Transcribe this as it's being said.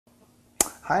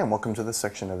Hi, and welcome to this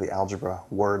section of the Algebra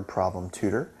Word Problem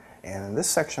Tutor. And in this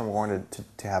section we're going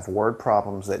to have word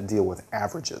problems that deal with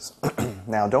averages.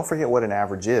 Now don't forget what an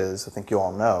average is. I think you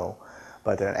all know.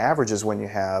 But an average is when you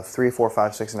have 3, 4,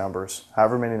 5, 6 numbers,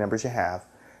 however many numbers you have.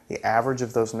 The average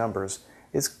of those numbers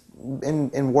is,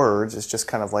 in words, it's just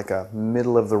kind of like a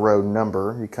middle of the road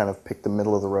number. You kind of pick the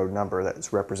middle of the road number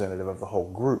that's representative of the whole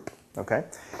group. Okay?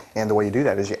 And the way you do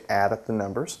that is you add up the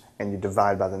numbers and you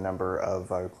divide by the number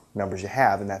of numbers you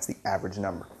have, and that's the average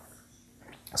number.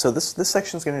 So this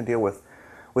section is going to deal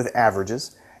with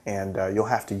averages, and you'll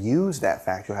have to use that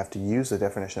fact. You'll have to use the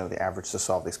definition of the average to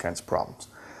solve these kinds of problems.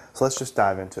 So let's just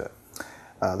dive into it.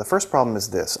 The first problem is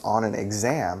this. On an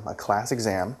exam, a class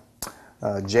exam,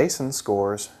 Jason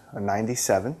scores a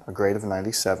 97, a grade of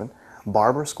 97.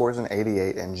 Barbara scores an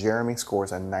 88, and Jeremy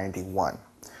scores a 91.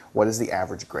 What is the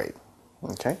average grade?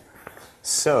 Okay,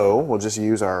 so we'll just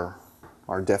use our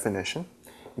definition.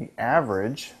 The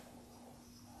average,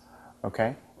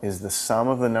 okay, is the sum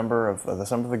of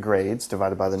the grades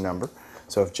divided by the number.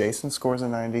 So if Jason scores a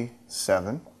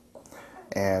 97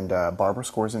 and Barbara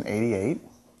scores an 88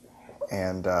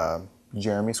 and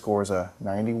Jeremy scores a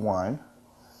 91,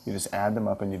 you just add them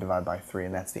up and you divide by 3,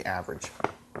 and that's the average.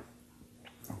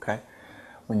 Okay,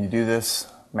 when you do this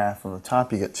math on the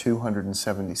top, you get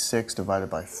 276 divided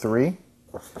by 3.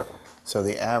 So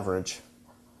the average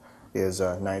is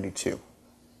 92.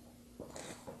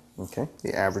 Okay,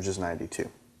 the average is 92.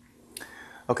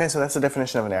 Okay, so that's the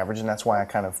definition of an average, and that's why I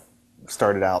kind of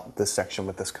started out this section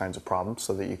with this kinds of problems,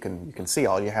 so that you can see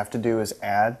all you have to do is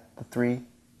add the 3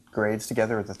 grades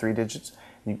together, or the 3 digits.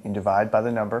 You can divide by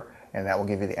the number, and that will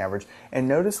give you the average. And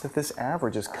notice that this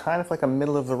average is kind of like a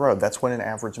middle of the road. That's what an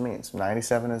average means.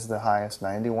 97 is the highest,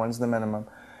 91 is the minimum,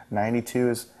 92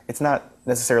 is, it's not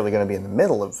necessarily going to be in the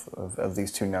middle of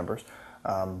these two numbers,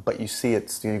 but you see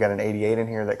you got an 88 in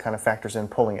here that kind of factors in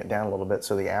pulling it down a little bit,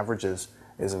 so the average is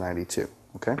a 92.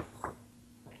 Okay?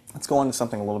 Let's go on to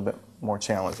something a little bit more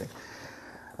challenging.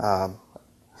 A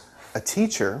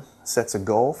teacher sets a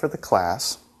goal for the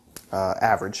class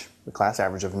the class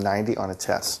average of 90 on a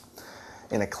test.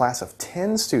 In a class of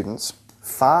 10 students,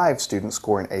 5 students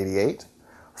score an 88,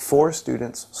 4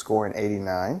 students score an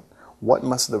 89. What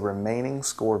must the remaining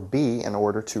score be in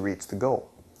order to reach the goal?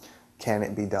 Can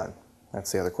it be done?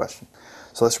 That's the other question.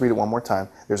 So let's read it one more time.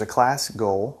 There's a class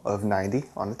goal of 90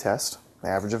 on the test, the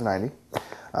average of 90.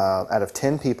 Out of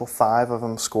 10 people, 5 of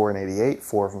them score an 88,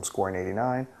 4 of them score an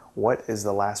 89. What is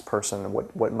the last person,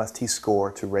 what must he score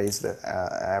to raise the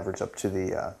average up to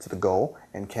the goal,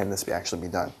 and can this actually be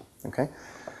done? Okay?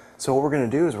 So what we're going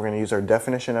to do is we're going to use our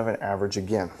definition of an average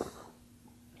again.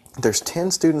 There's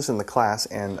 10 students in the class,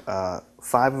 and 5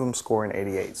 of them score an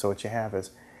 88. So what you have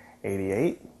is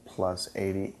 88 plus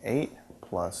 88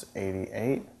 plus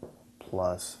 88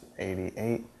 plus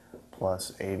 88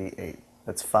 plus 88.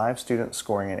 That's 5 students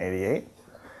scoring an 88,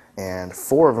 and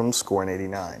 4 of them score an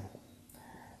 89.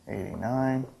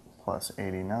 89 plus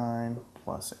 89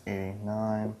 plus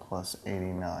 89 plus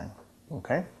 89.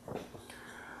 Okay?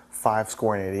 5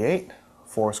 scoring 88,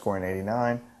 4 scoring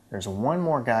 89. There's one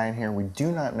more guy in here. We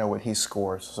do not know what he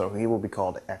scores, so he will be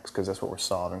called X because that's what we're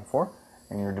solving for.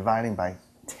 And you're dividing by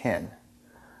 10.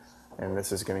 And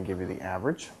this is going to give you the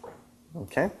average.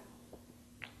 Okay?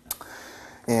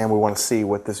 And we want to see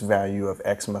what this value of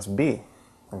X must be.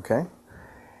 Okay?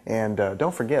 And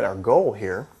don't forget, our goal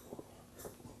here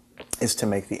is to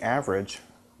make the average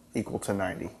equal to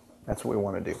 90. That's what we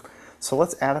want to do. So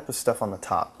let's add up the stuff on the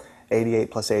top.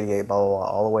 88 plus 88, blah, blah, blah,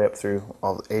 all the way up through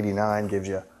 89 gives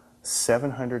you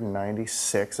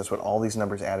 796. That's what all these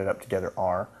numbers added up together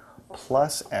are,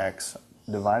 plus X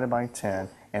divided by 10,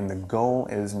 and the goal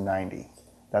is 90.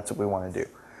 That's what we want to do.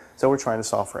 So we're trying to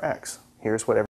solve for X. Here's what